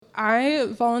I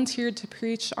volunteered to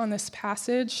preach on this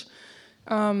passage,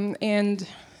 and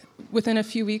within a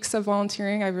few weeks of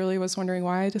volunteering, I really was wondering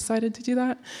why I decided to do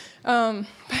that.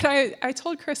 But I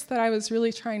told Chris that I was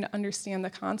really trying to understand the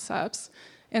concepts,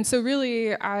 and so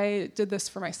really I did this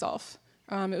for myself.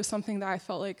 It was something that I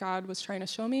felt like God was trying to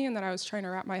show me and that I was trying to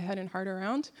wrap my head and heart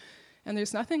around, and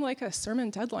there's nothing like a sermon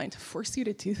deadline to force you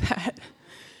to do that.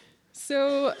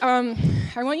 So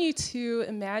I want you to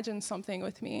imagine something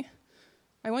with me.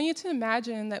 I want you to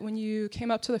imagine that when you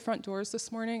came up to the front doors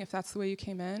this morning, if that's the way you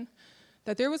came in,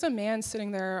 that there was a man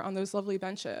sitting there on those lovely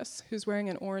benches who's wearing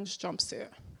an orange jumpsuit.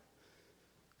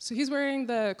 So he's wearing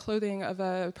the clothing of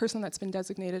a person that's been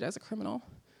designated as a criminal.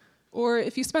 Or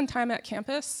if you spend time at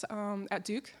campus, at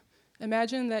Duke,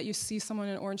 imagine that you see someone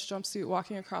in an orange jumpsuit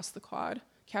walking across the quad,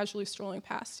 casually strolling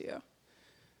past you.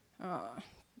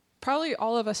 Probably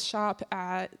all of us shop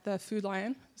at the Food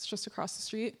Lion. It's just across the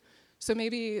street. So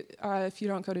maybe if you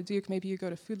don't go to Duke, maybe you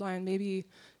go to Food Lion. Maybe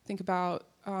think about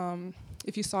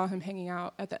if you saw him hanging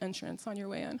out at the entrance on your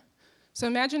way in. So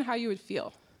imagine how you would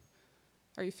feel.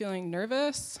 Are you feeling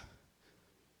nervous,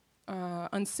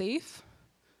 unsafe,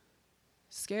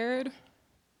 scared?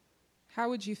 How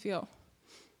would you feel?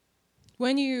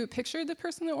 When you pictured the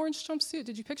person in the orange jumpsuit,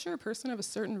 did you picture a person of a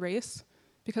certain race?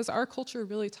 Because our culture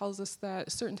really tells us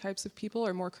that certain types of people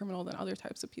are more criminal than other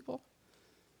types of people.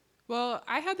 Well,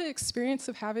 I had the experience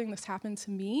of having this happen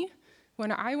to me when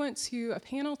I went to a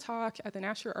panel talk at the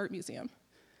Nashua Art Museum.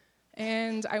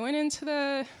 And I went into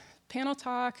the panel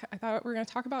talk. I thought we were going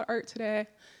to talk about art today.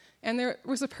 And there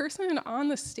was a person on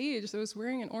the stage that was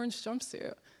wearing an orange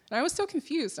jumpsuit. And I was so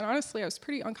confused, and honestly, I was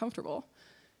pretty uncomfortable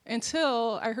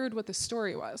until I heard what the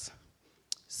story was.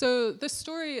 So this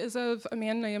story is of a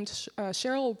man named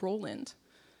Cheryl Rowland.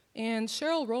 And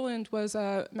Cheryl Rowland was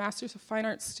a Master's of Fine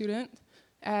Arts student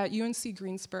at UNC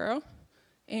Greensboro,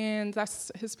 and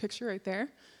that's his picture right there.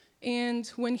 And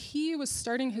when he was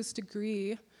starting his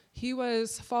degree, he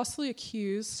was falsely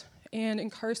accused and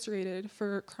incarcerated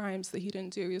for crimes that he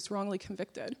didn't do. He was wrongly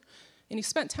convicted. And he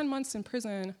spent 10 months in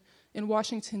prison in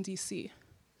Washington, D.C.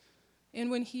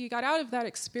 And when he got out of that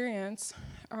experience,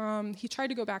 he tried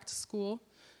to go back to school,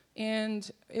 and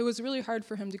it was really hard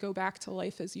for him to go back to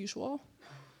life as usual.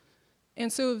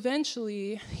 And so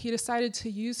eventually, he decided to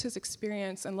use his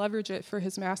experience and leverage it for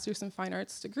his Master's in Fine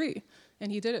Arts degree.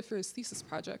 And he did it for his thesis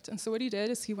project. And so what he did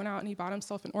is he went out and he bought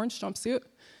himself an orange jumpsuit,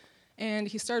 and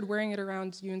he started wearing it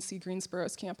around UNC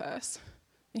Greensboro's campus.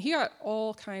 And he got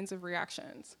all kinds of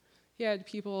reactions. He had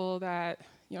people that,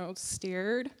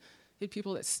 stared. He had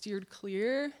people that steered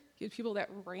clear. He had people that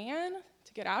ran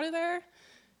to get out of there.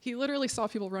 He literally saw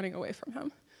people running away from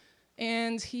him.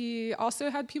 And he also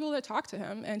had people that talked to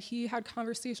him, and he had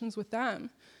conversations with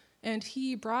them. And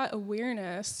he brought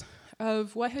awareness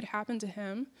of what had happened to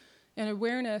him and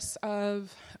awareness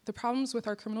of the problems with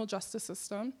our criminal justice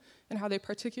system and how they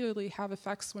particularly have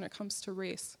effects when it comes to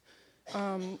race.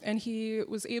 And he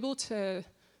was able to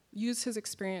use his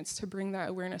experience to bring that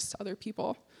awareness to other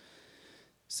people.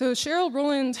 So Cheryl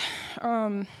Rowland,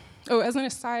 as an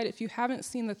aside, if you haven't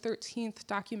seen the 13th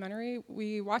documentary,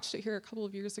 we watched it here a couple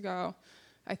of years ago.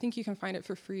 I think you can find it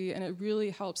for free, and it really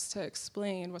helps to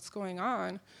explain what's going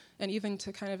on and even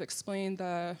to kind of explain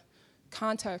the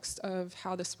context of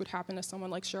how this would happen to someone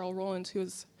like Cheryl Rowland, who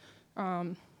is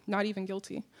not even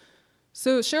guilty.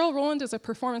 So Cheryl Rowland is a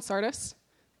performance artist,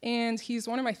 and he's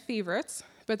one of my favorites,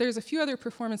 but there's a few other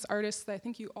performance artists that I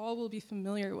think you all will be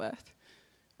familiar with.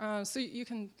 So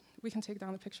we can take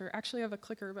down the picture. Actually, I have a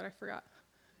clicker, but I forgot.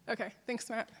 Okay, thanks,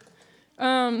 Matt.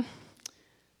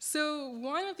 So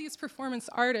one of these performance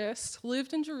artists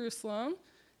lived in Jerusalem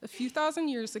a few thousand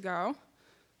years ago,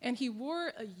 and he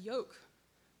wore a yoke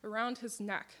around his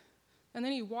neck. And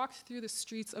then he walked through the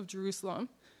streets of Jerusalem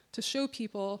to show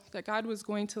people that God was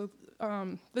going to,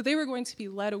 that they were going to be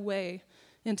led away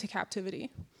into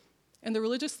captivity. And the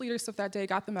religious leaders of that day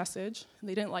got the message, and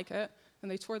they didn't like it, and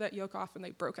they tore that yoke off and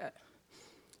they broke it.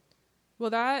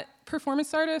 Well, that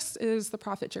performance artist is the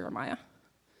prophet Jeremiah.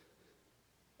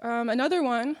 Another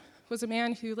one was a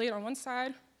man who laid on one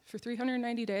side for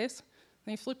 390 days,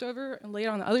 and he flipped over and laid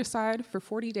on the other side for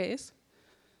 40 days.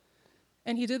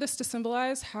 And he did this to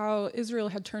symbolize how Israel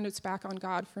had turned its back on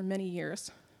God for many years.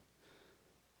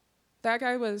 That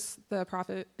guy was the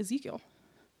prophet Ezekiel.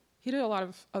 He did a lot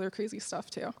of other crazy stuff,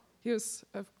 too. He was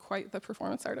quite the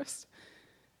performance artist.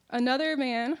 Another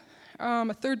man,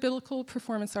 a third biblical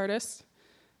performance artist,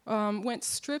 went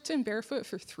stripped and barefoot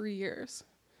for 3 years.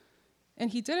 And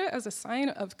he did it as a sign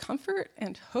of comfort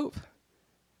and hope.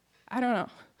 I don't know.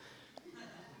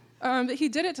 But he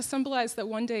did it to symbolize that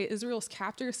one day Israel's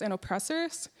captors and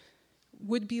oppressors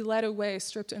would be led away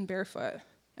stripped and barefoot.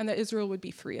 and that Israel would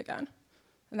be free again.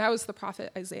 And that was the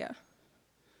prophet Isaiah.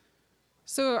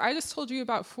 So I just told you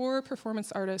about 4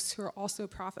 performance artists who are also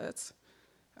prophets: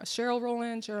 Cheryl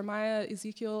Rowland, Jeremiah,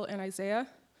 Ezekiel, and Isaiah.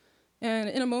 And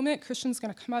in a moment, Christian's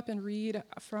going to come up and read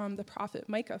from the prophet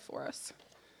Micah for us.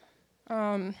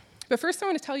 But first, I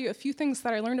want to tell you a few things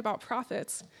that I learned about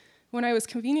prophets when I was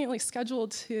conveniently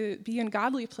scheduled to be in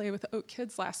Godly Play with the Oak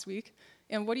Kids last week.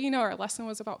 And what do you know? Our lesson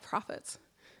was about prophets.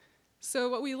 So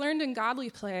what we learned in Godly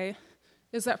Play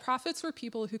is that prophets were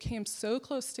people who came so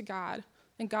close to God,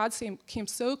 and God came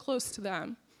so close to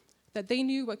them that they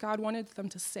knew what God wanted them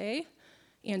to say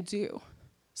and do.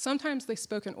 Sometimes they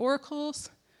spoke in oracles.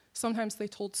 Sometimes they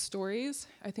told stories.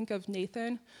 I think of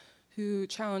Nathan, who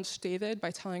challenged David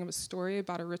by telling him a story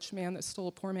about a rich man that stole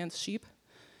a poor man's sheep.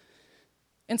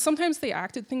 And sometimes they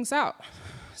acted things out.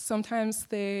 Sometimes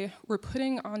they were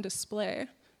putting on display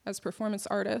as performance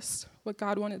artists what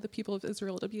God wanted the people of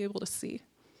Israel to be able to see.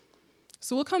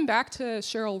 So we'll come back to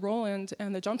Cheryl Rowland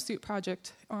and the Jumpsuit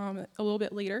Project a little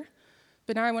bit later.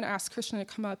 But now I want to ask Christian to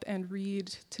come up and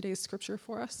read today's scripture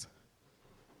for us.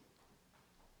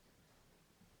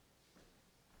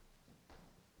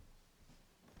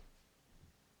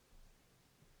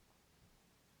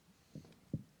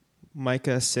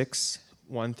 Micah 6,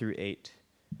 1-8.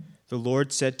 The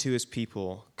Lord said to his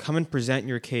people, "Come and present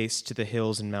your case to the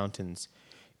hills and mountains.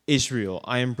 Israel,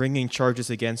 I am bringing charges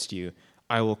against you.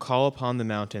 I will call upon the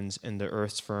mountains and the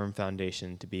earth's firm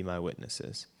foundation to be my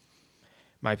witnesses.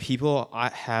 My people,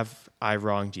 have I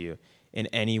wronged you in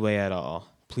any way at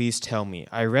all? Please tell me.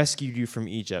 I rescued you from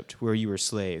Egypt, where you were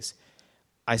slaves.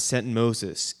 I sent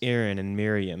Moses, Aaron, and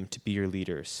Miriam to be your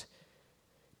leaders.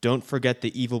 Don't forget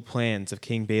the evil plans of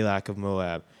King Balak of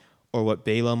Moab, or what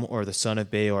Balaam or the son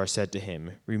of Beor said to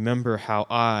him. Remember how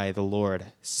I, the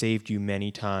Lord, saved you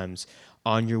many times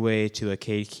on your way to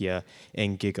Acacia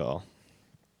and Gilgal.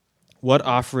 What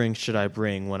offering should I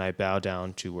bring when I bow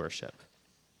down to worship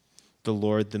the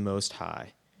Lord the Most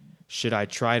High? Should I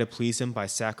try to please him by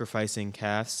sacrificing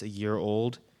calves a year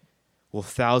old? Will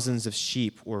thousands of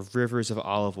sheep or rivers of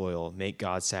olive oil make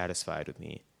God satisfied with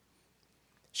me?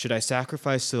 Should I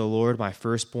sacrifice to the Lord my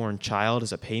firstborn child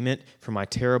as a payment for my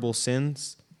terrible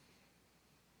sins?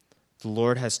 The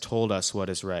Lord has told us what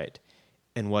is right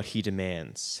and what he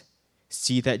demands.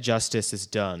 See that justice is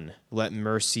done. Let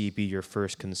mercy be your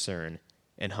first concern,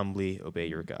 and humbly obey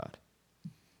your God."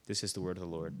 This is the word of the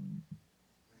Lord.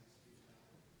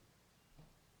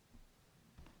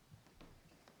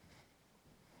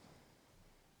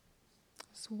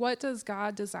 So what does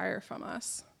God desire from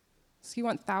us? Does he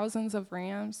want thousands of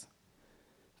rams,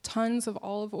 tons of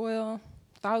olive oil,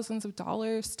 thousands of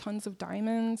dollars, tons of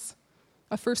diamonds,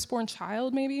 a firstborn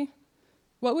child maybe?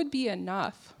 What would be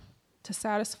enough to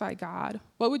satisfy God?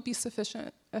 What would be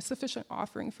a sufficient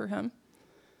offering for him?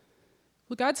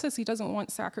 Well, God says he doesn't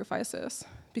want sacrifices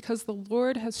because the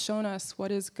Lord has shown us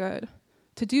what is good,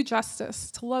 to do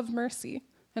justice, to love mercy,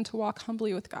 and to walk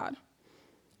humbly with God.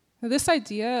 Now, this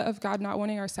idea of God not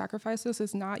wanting our sacrifices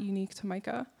is not unique to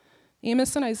Micah.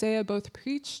 Amos and Isaiah both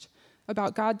preached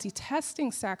about God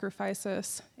detesting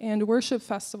sacrifices and worship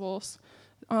festivals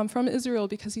from Israel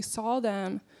because he saw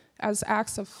them as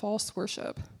acts of false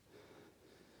worship.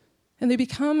 And they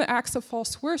become acts of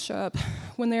false worship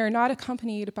when they are not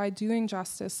accompanied by doing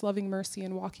justice, loving mercy,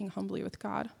 and walking humbly with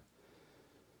God.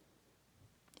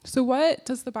 So what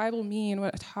does the Bible mean when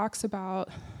it talks about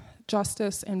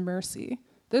justice and mercy?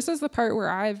 This is the part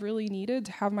where I've really needed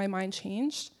to have my mind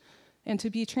changed and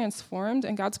to be transformed,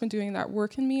 and God's been doing that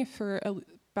work in me for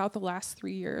about the last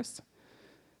 3 years.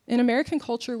 In American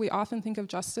culture, we often think of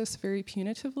justice very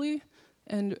punitively,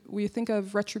 and we think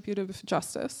of retributive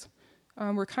justice.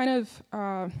 We're kind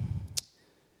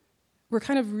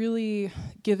of really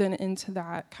given into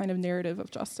that kind of narrative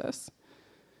of justice.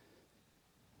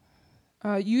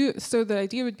 So the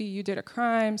idea would be you did a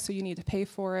crime, so you need to pay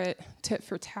for it, tit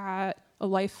for tat, a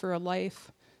life for a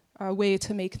life, a way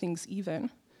to make things even.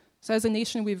 So as a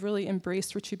nation, we've really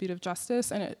embraced retributive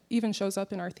justice, and it even shows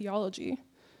up in our theology.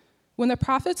 When the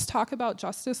prophets talk about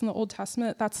justice in the Old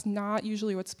Testament, that's not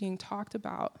usually what's being talked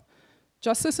about.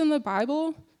 Justice in the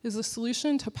Bible is a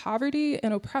solution to poverty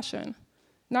and oppression,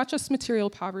 not just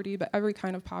material poverty, but every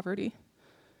kind of poverty.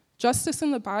 Justice in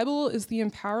the Bible is the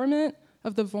empowerment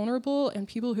of the vulnerable and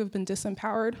people who have been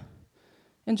disempowered.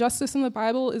 And justice in the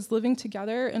Bible is living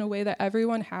together in a way that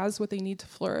everyone has what they need to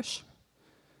flourish.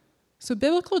 So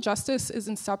biblical justice is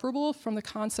inseparable from the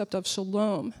concept of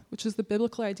shalom, which is the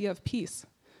biblical idea of peace.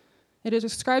 It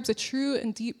describes a true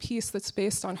and deep peace that's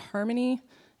based on harmony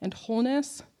and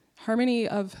wholeness, harmony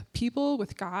of people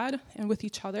with God and with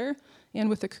each other and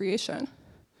with the creation.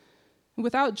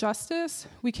 Without justice,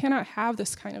 we cannot have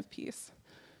this kind of peace.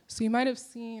 So you might have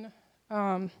seen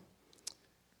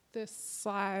this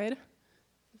slide.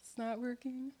 It's not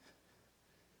working.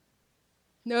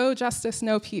 No justice,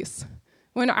 no peace.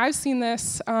 When I've seen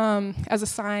this as a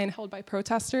sign held by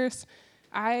protesters,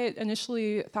 I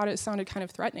initially thought it sounded kind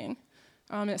of threatening.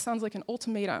 It sounds like an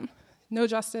ultimatum. No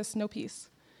justice, no peace.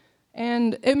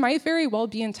 And it might very well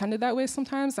be intended that way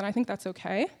sometimes, and I think that's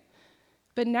okay.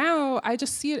 But now I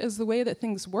just see it as the way that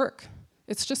things work.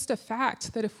 It's just a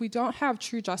fact that if we don't have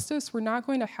true justice, we're not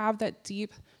going to have that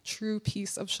deep, true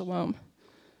peace of shalom.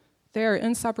 They are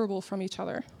inseparable from each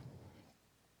other.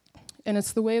 And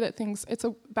it's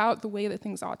about the way that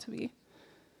things ought to be.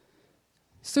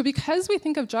 So because we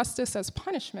think of justice as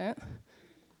punishment,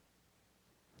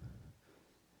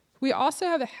 we also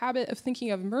have a habit of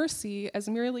thinking of mercy as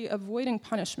merely avoiding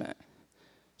punishment.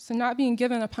 So not being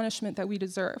given a punishment that we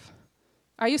deserve.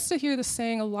 I used to hear this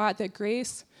saying a lot, that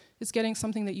grace is getting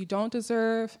something that you don't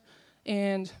deserve,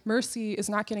 and mercy is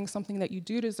not getting something that you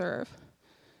do deserve.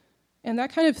 And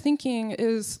that kind of thinking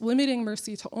is limiting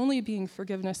mercy to only being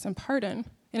forgiveness and pardon.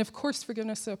 And of course,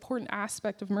 forgiveness is an important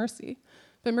aspect of mercy.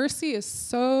 But mercy is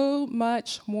so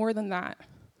much more than that.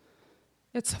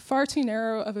 It's far too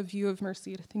narrow of a view of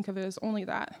mercy to think of it as only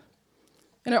that.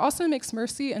 And it also makes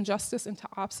mercy and justice into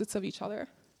opposites of each other.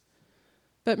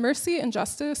 But mercy and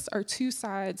justice are two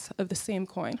sides of the same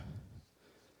coin.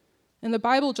 In the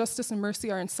Bible, justice and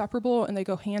mercy are inseparable, and they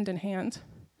go hand in hand.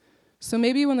 So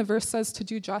maybe when the verse says to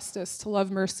do justice, to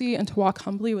love mercy, and to walk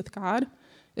humbly with God,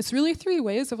 it's really three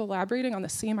ways of elaborating on the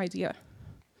same idea.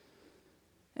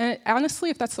 And honestly,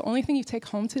 if that's the only thing you take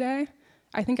home today,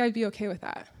 I think I'd be okay with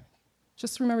that.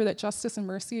 Just remember that justice and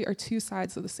mercy are two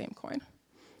sides of the same coin.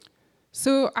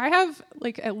 So I have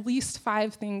at least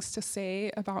 5 things to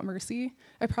say about mercy.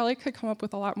 I probably could come up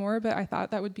with a lot more, but I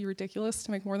thought that would be ridiculous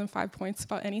to make more than 5 points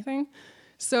about anything.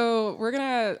 So we're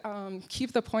gonna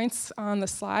keep the points on the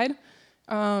slide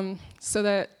so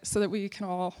that we can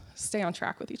all stay on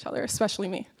track with each other, especially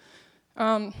me.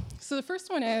 So the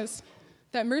first one is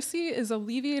that mercy is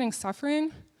alleviating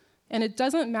suffering, and it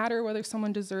doesn't matter whether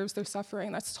someone deserves their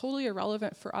suffering. That's totally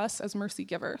irrelevant for us as mercy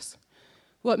givers.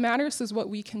 What matters is what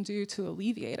we can do to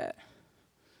alleviate it.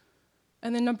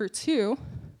 And then number 2,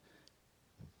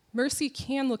 mercy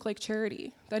can look like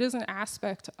charity. That is an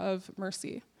aspect of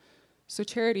mercy. So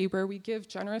charity, where we give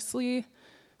generously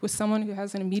with someone who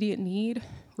has an immediate need,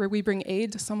 where we bring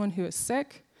aid to someone who is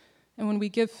sick, and when we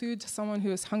give food to someone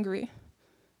who is hungry.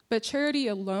 But charity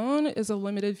alone is a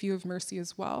limited view of mercy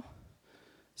as well.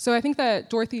 So I think that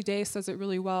Dorothy Day says it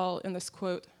really well in this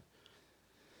quote.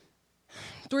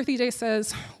 Dorothy Day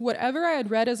says, "Whatever I had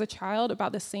read as a child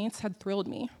about the saints had thrilled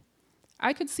me.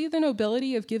 I could see the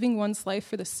nobility of giving one's life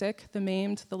for the sick, the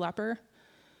maimed, the leper.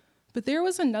 But there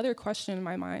was another question in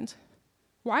my mind.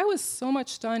 Why was so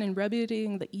much done in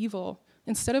remedying the evil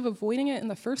instead of avoiding it in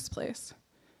the first place?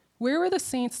 Where were the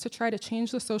saints to try to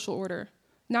change the social order,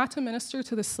 not to minister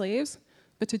to the slaves,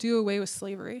 but to do away with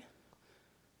slavery?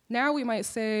 Now we might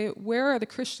say, where are the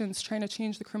Christians trying to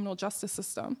change the criminal justice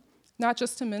system? Not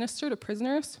just to minister to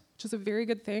prisoners, which is a very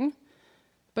good thing,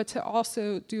 but to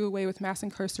also do away with mass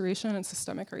incarceration and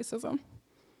systemic racism."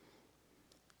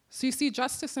 So you see,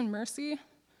 justice and mercy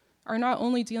are not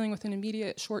only dealing with an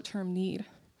immediate short-term need.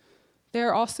 They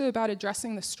are also about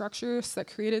addressing the structures that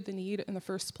created the need in the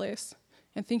first place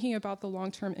and thinking about the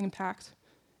long-term impact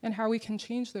and how we can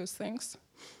change those things.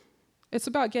 It's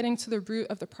about getting to the root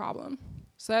of the problem.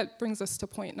 So that brings us to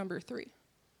point number 3.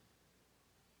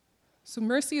 So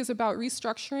mercy is about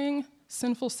restructuring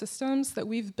sinful systems that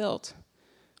we've built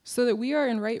so that we are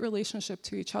in right relationship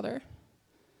to each other.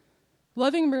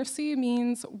 Loving mercy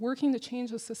means working to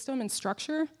change the system and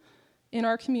structure in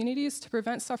our communities to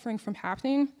prevent suffering from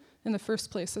happening in the first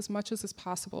place as much as is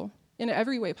possible, in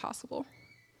every way possible.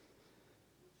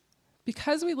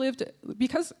 So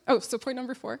point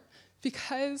number 4,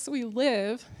 because we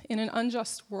live in an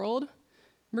unjust world,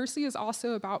 mercy is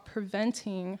also about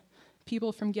preventing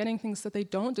people from getting things that they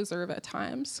don't deserve at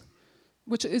times,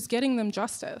 which is getting them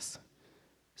justice.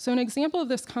 So an example of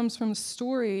this comes from a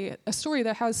story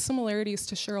that has similarities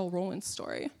to Cheryl Rowland's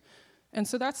story. And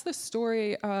so that's the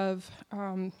story of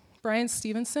Brian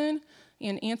Stevenson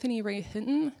and Anthony Ray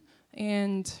Hinton,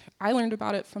 and I learned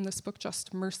about it from this book,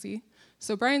 Just Mercy.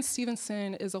 So Brian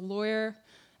Stevenson is a lawyer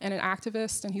and an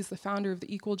activist, and he's the founder of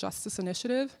the Equal Justice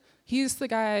Initiative. He's the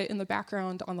guy in the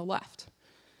background on the left.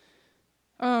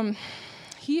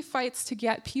 He fights to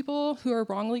get people who are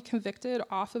wrongly convicted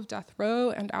off of death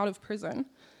row and out of prison,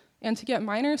 and to get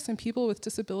minors and people with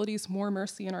disabilities more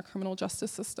mercy in our criminal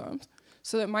justice system,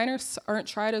 so that minors aren't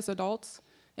tried as adults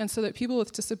and so that people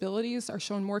with disabilities are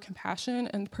shown more compassion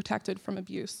and protected from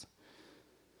abuse.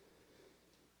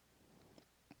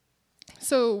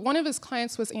 So one of his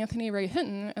clients was Anthony Ray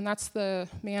Hinton, and that's the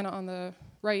man on the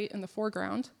right in the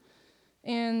foreground.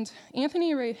 And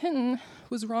Anthony Ray Hinton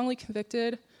was wrongly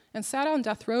convicted and sat on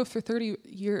death row for 30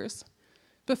 years.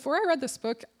 Before I read this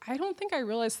book, I don't think I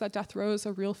realized that death row is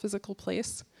a real physical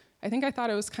place. I think I thought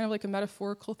it was kind of like a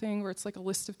metaphorical thing where it's like a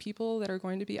list of people that are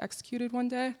going to be executed one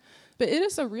day. But it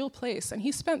is a real place, and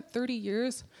he spent 30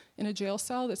 years in a jail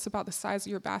cell that's about the size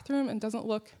of your bathroom and doesn't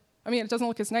look, it doesn't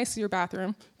look as nice as your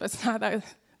bathroom, but it's not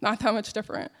that much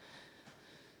different.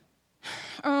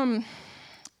 And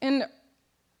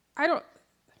I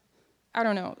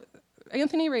don't know.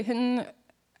 Anthony Ray Hinton,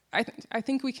 I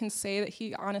think we can say that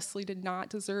he honestly did not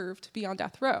deserve to be on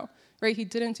death row, right? He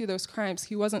didn't do those crimes.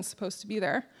 He wasn't supposed to be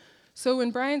there. So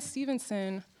when Bryan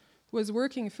Stevenson was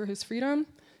working for his freedom,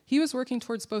 he was working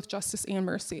towards both justice and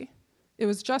mercy. It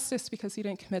was justice because he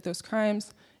didn't commit those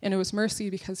crimes, and it was mercy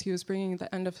because he was bringing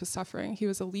the end of his suffering. He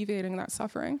was alleviating that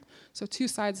suffering. So two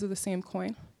sides of the same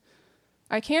coin.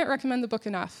 I can't recommend the book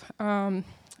enough. I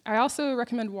also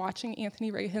recommend watching Anthony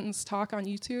Ray Hinton's talk on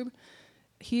YouTube.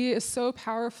 He is so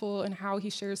powerful in how he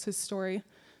shares his story.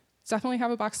 Definitely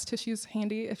have a box of tissues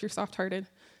handy if you're soft-hearted,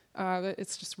 but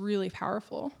it's just really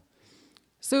powerful.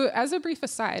 So as a brief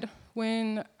aside,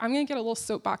 I'm going to get a little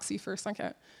soapboxy for a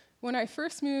second. When I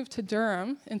first moved to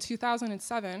Durham in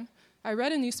 2007, I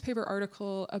read a newspaper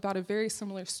article about a very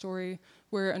similar story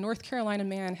where a North Carolina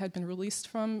man had been released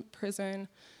from prison.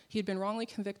 He had been wrongly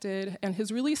convicted, and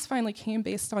his release finally came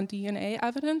based on DNA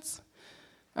evidence.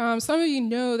 Some of you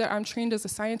know that I'm trained as a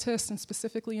scientist and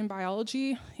specifically in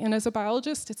biology, and as a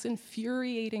biologist, it's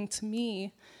infuriating to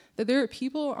me that there are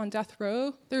people on death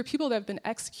row, there are people that have been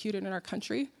executed in our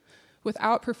country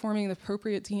without performing the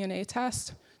appropriate DNA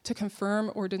test to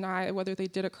confirm or deny whether they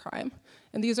did a crime.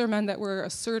 And these are men that were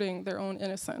asserting their own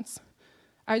innocence.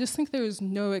 I just think there is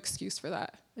no excuse for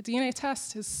that. A DNA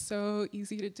test is so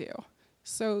easy to do,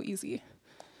 so easy.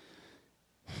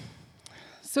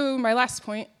 So my last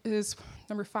point is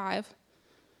number 5.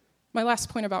 My last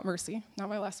point about mercy, not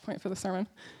my last point for the sermon.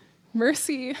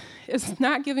 Mercy is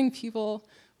not giving people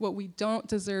what we don't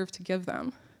deserve to give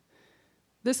them.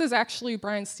 This is actually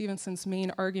Bryan Stevenson's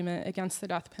main argument against the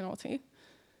death penalty.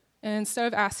 And instead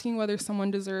of asking whether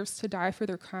someone deserves to die for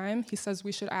their crime, he says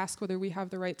we should ask whether we have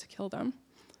the right to kill them.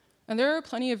 And there are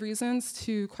plenty of reasons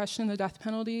to question the death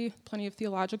penalty, plenty of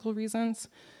theological reasons.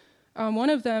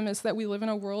 One of them is that we live in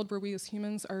a world where we as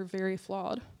humans are very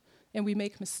flawed, and we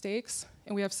make mistakes,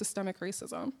 and we have systemic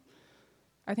racism.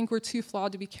 I think we're too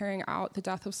flawed to be carrying out the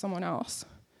death of someone else.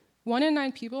 1 in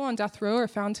 9 people on death row are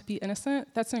found to be innocent.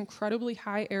 That's an incredibly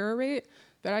high error rate,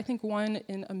 but I think 1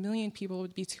 in a million people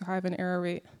would be too high of an error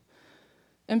rate.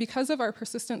 And because of our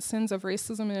persistent sins of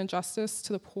racism and injustice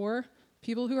to the poor,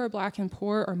 people who are black and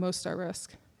poor are most at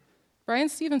risk. Bryan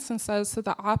Stevenson says that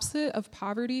the opposite of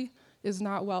poverty is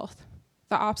not wealth.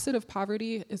 The opposite of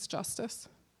poverty is justice.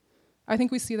 I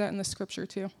think we see that in the scripture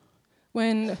too.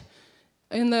 When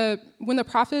the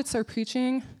prophets are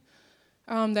preaching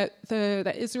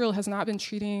that Israel has not been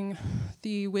treating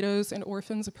the widows and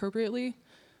orphans appropriately,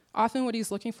 often what he's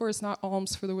looking for is not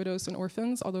alms for the widows and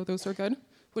orphans, although those are good.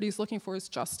 What he's looking for is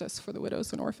justice for the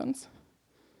widows and orphans.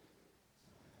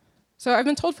 So I've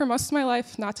been told for most of my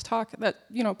life not to talk, that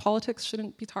politics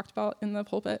shouldn't be talked about in the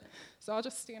pulpit. So I'll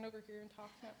just stand over here and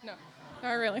talk. No,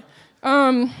 not really.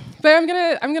 But I'm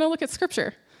gonna look at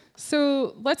scripture.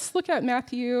 So let's look at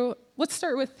Matthew. Let's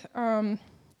start with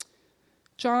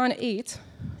John 8.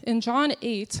 In John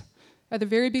 8, at the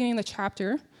very beginning of the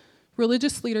chapter,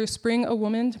 religious leaders bring a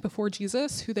woman before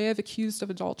Jesus who they have accused of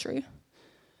adultery.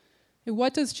 And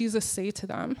what does Jesus say to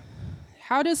them?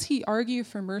 How does he argue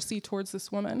for mercy towards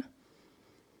this woman?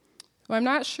 Well, I'm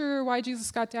not sure why Jesus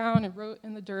got down and wrote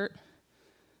in the dirt.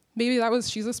 Maybe that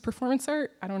was Jesus' performance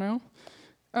art. I don't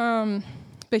know.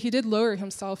 But he did lower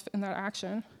himself in that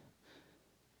action.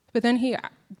 But then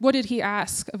what did he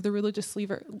ask of the religious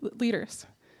leaders?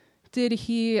 Did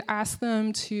he ask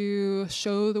them to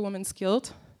show the woman's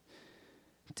guilt?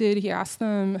 Did he ask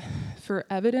them for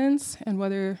evidence and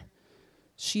whether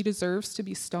she deserves to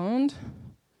be stoned?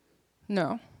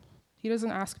 No, he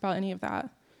doesn't ask about any of that.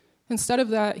 Instead of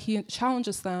that, he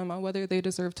challenges them on whether they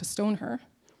deserve to stone her.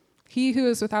 He who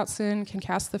is without sin can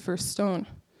cast the first stone.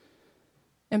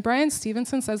 And Bryan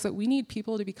Stevenson says that we need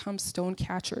people to become stone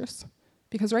catchers,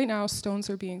 because right now stones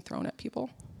are being thrown at people.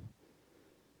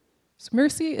 So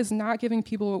mercy is not giving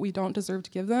people what we don't deserve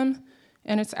to give them,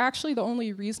 and it's actually the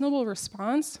only reasonable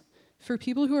response for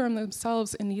people who are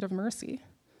themselves in need of mercy.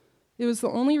 It was the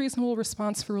only reasonable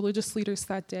response for religious leaders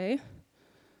that day,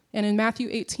 And in Matthew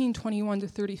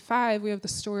 18:21-35, we have the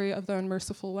story of the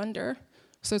unmerciful lender.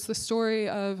 So it's the story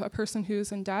of a person who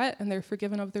is in debt and they're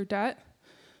forgiven of their debt,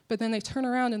 but then they turn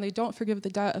around and they don't forgive the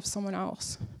debt of someone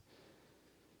else.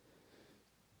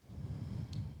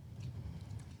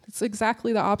 It's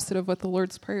exactly the opposite of what the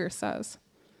Lord's Prayer says,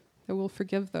 that we'll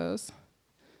forgive those.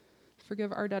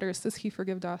 Forgive our debtors as he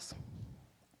forgave us.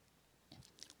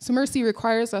 So mercy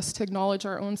requires us to acknowledge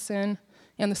our own sin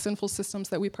and the sinful systems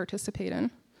that we participate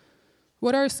in.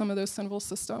 What are some of those sinful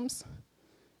systems?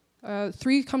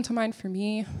 3 come to mind for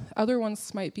me. Other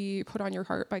ones might be put on your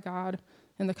heart by God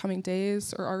in the coming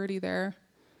days or already there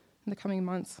in the coming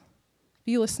months.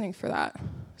 Be listening for that.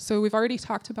 So we've already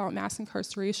talked about mass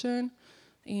incarceration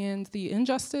and the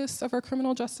injustice of our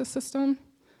criminal justice system.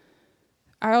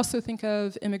 I also think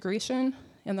of immigration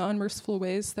and the unmerciful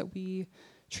ways that we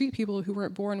treat people who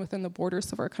weren't born within the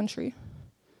borders of our country.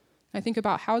 I think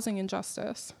about housing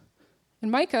injustice.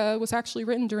 And Micah was actually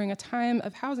written during a time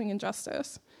of housing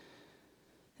injustice.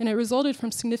 And it resulted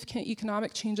from significant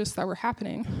economic changes that were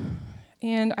happening.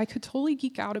 And I could totally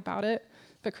geek out about it,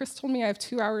 but Chris told me I have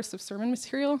 2 hours of sermon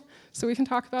material, so we can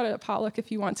talk about it at potluck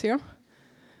if you want to.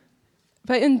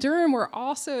 But in Durham, we're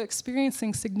also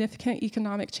experiencing significant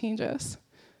economic changes.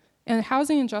 And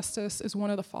housing injustice is one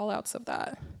of the fallouts of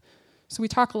that. So we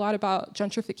talk a lot about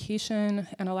gentrification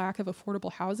and a lack of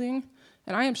affordable housing,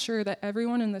 and I am sure that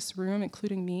everyone in this room,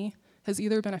 including me, has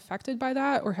either been affected by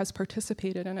that or has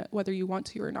participated in it, whether you want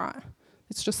to or not.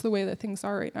 It's just the way that things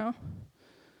are right now.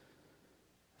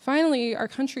 Finally, our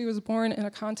country was born in a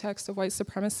context of white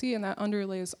supremacy, and that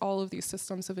underlays all of these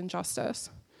systems of injustice.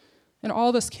 And all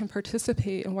of us can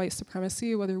participate in white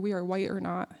supremacy, whether we are white or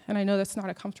not. And I know that's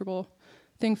not a comfortable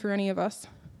thing for any of us.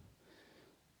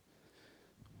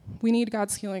 We need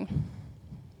God's healing.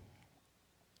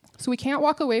 So we can't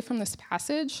walk away from this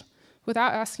passage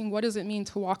without asking, what does it mean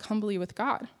to walk humbly with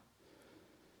God?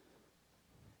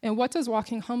 And what does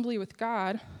walking humbly with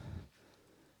God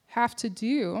have to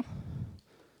do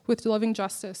with loving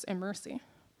justice and mercy?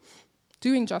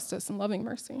 Doing justice and loving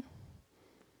mercy.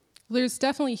 There's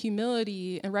definitely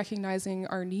humility in recognizing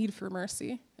our need for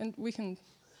mercy. And we can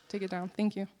take it down.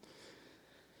 Thank you.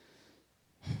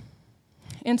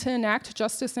 And to enact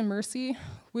justice and mercy,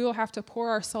 we will have to pour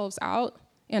ourselves out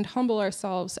and humble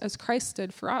ourselves as Christ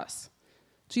did for us.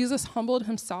 Jesus humbled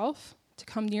himself to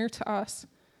come near to us.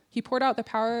 He poured out the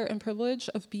power and privilege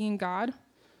of being God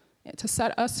to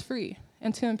set us free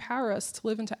and to empower us to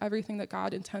live into everything that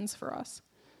God intends for us.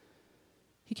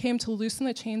 He came to loosen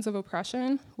the chains of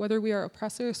oppression, whether we are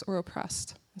oppressors or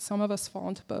oppressed, and some of us fall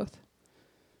into both.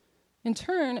 In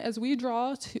turn, as we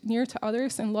draw near to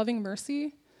others in loving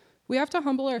mercy, we have to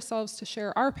humble ourselves to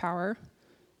share our power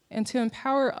and to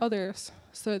empower others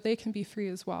so that they can be free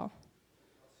as well.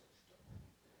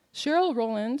 Cheryl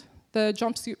Rowland, the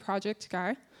Jumpsuit Project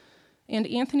guy, and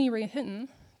Anthony Ray Hinton,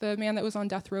 the man that was on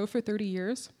death row for 30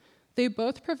 years, they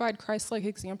both provide Christ-like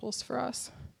examples for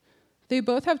us. They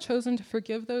both have chosen to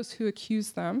forgive those who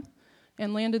accused them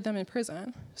and landed them in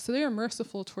prison. So they are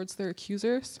merciful towards their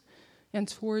accusers and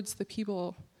towards the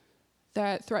people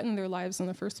that threatened their lives in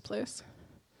the first place.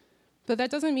 But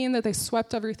that doesn't mean that they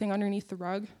swept everything underneath the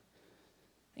rug.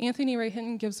 Anthony Ray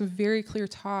Hinton gives a very clear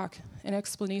talk and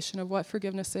explanation of what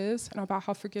forgiveness is and about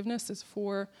how forgiveness is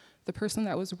for the person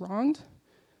that was wronged.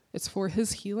 It's for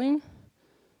his healing.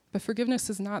 But forgiveness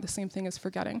is not the same thing as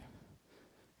forgetting.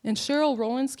 In Cheryl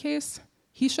Rowland's case,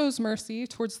 he shows mercy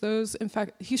towards those, in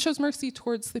fact, he shows mercy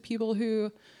towards the people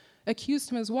who accused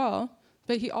him as well,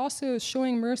 but he also is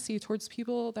showing mercy towards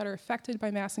people that are affected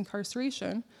by mass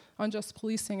incarceration, unjust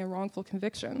policing, and wrongful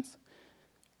convictions.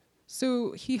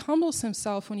 So he humbles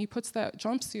himself when he puts that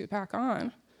jumpsuit back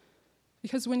on,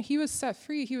 because when he was set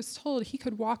free, he was told he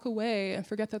could walk away and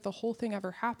forget that the whole thing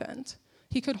ever happened.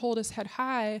 He could hold his head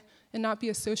high and not be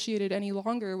associated any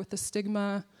longer with the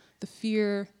stigma, the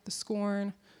fear, the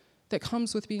scorn that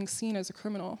comes with being seen as a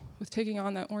criminal, with taking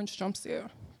on that orange jumpsuit.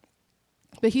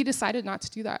 But he decided not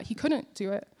to do that. He couldn't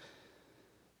do it.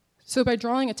 So by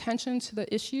drawing attention to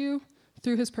the issue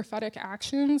through his prophetic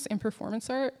actions and performance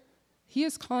art, he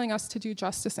is calling us to do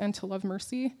justice and to love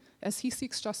mercy as he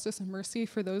seeks justice and mercy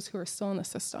for those who are still in the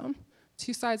system.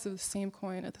 Two sides of the same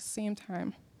coin at the same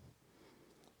time.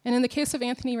 And in the case of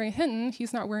Anthony Ray Hinton,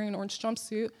 he's not wearing an orange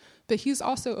jumpsuit, but he's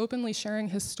also openly sharing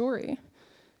his story.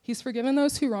 He's forgiven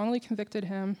those who wrongly convicted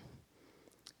him,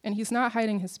 and he's not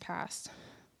hiding his past.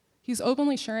 He's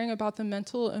openly sharing about the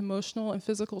mental, emotional, and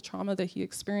physical trauma that he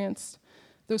experienced,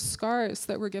 those scars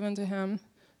that were given to him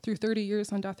through 30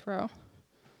 years on death row.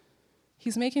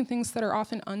 He's making things that are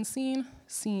often unseen,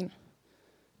 seen.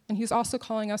 And he's also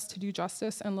calling us to do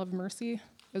justice and love mercy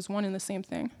as one and the same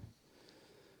thing.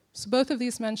 So both of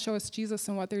these men show us Jesus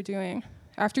and what they're doing.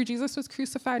 After Jesus was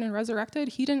crucified and resurrected,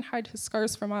 he didn't hide his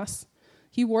scars from us.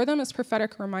 He wore them as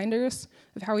prophetic reminders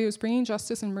of how he was bringing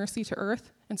justice and mercy to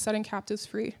earth and setting captives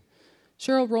free.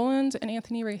 Cheryl Rowland and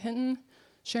Anthony Ray Hinton,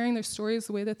 sharing their stories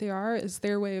the way that they are, is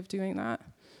their way of doing that.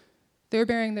 They're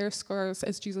bearing their scars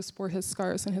as Jesus bore his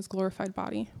scars in his glorified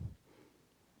body.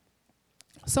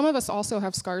 Some of us also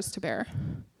have scars to bear.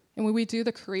 And when we do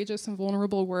the courageous and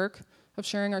vulnerable work of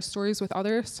sharing our stories with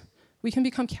others, we can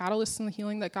become catalysts in the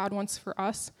healing that God wants for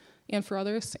us and for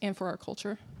others and for our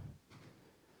culture.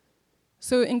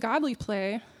 So in Godly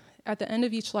Play, at the end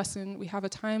of each lesson, we have a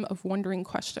time of wondering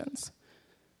questions.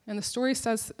 And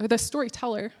the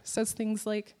storyteller says things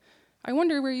like, I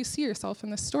wonder where you see yourself in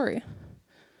this story.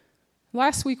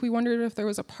 Last week, we wondered if there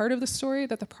was a part of the story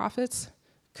that the prophets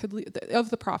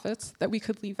that we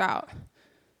could leave out.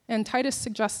 And Titus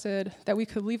suggested that we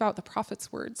could leave out the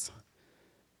prophet's words.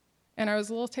 And I was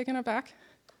a little taken aback.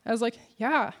 I was like,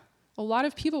 yeah, a lot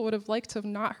of people would have liked to have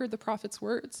not heard the prophet's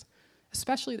words,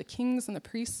 especially the kings and the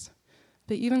priests,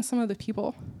 but even some of the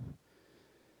people.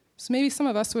 So maybe some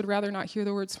of us would rather not hear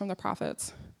the words from the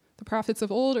prophets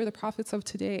of old or the prophets of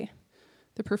today,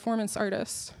 the performance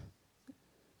artists,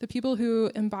 the people who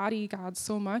embody God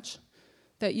so much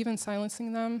that even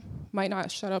silencing them might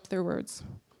not shut up their words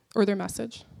or their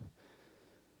message.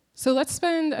 So let's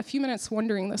spend a few minutes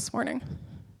wondering this morning.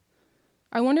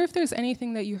 I wonder if there's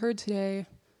anything that you heard today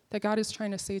that God is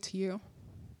trying to say to you.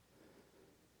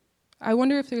 I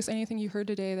wonder if there's anything you heard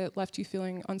today that left you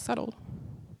feeling unsettled.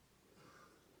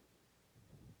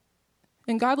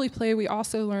 In Godly Play, we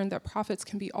also learned that prophets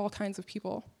can be all kinds of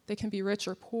people. They can be rich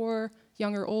or poor,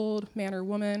 young or old, man or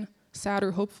woman, sad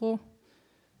or hopeful.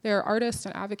 They are artists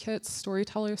and advocates,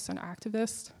 storytellers and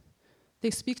activists.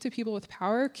 They speak to people with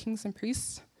power, kings and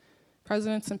priests,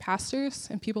 presidents and pastors,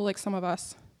 and people like some of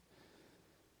us.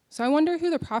 So I wonder who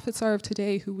the prophets are of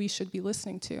today who we should be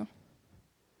listening to.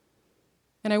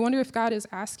 And I wonder if God is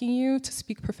asking you to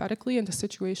speak prophetically into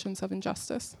situations of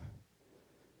injustice.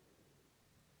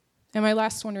 And my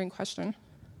last wondering question,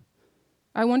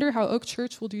 I wonder how Oak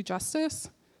Church will do justice,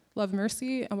 love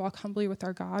mercy, and walk humbly with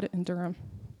our God in Durham.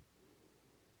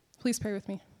 Please pray with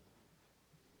me.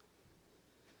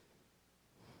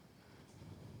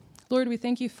 Lord, we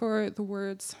thank you for the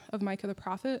words of Micah the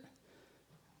prophet.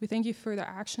 We thank you for the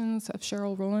actions of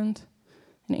Cheryl Rowland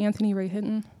and Anthony Ray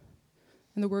Hinton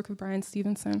and the work of Brian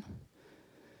Stevenson.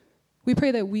 We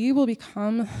pray that we will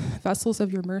become vessels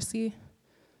of your mercy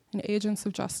and agents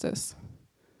of justice.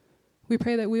 We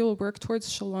pray that we will work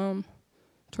towards shalom,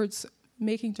 towards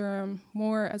making Durham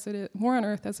more on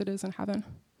earth as it is in heaven.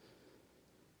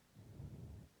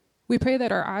 We pray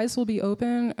that our eyes will be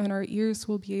open and our ears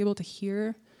will be able to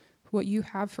hear what you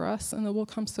have for us, and that we'll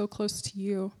come so close to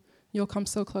you, you'll come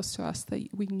so close to us that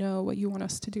we know what you want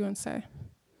us to do and say.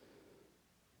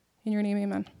 In your name,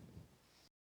 amen.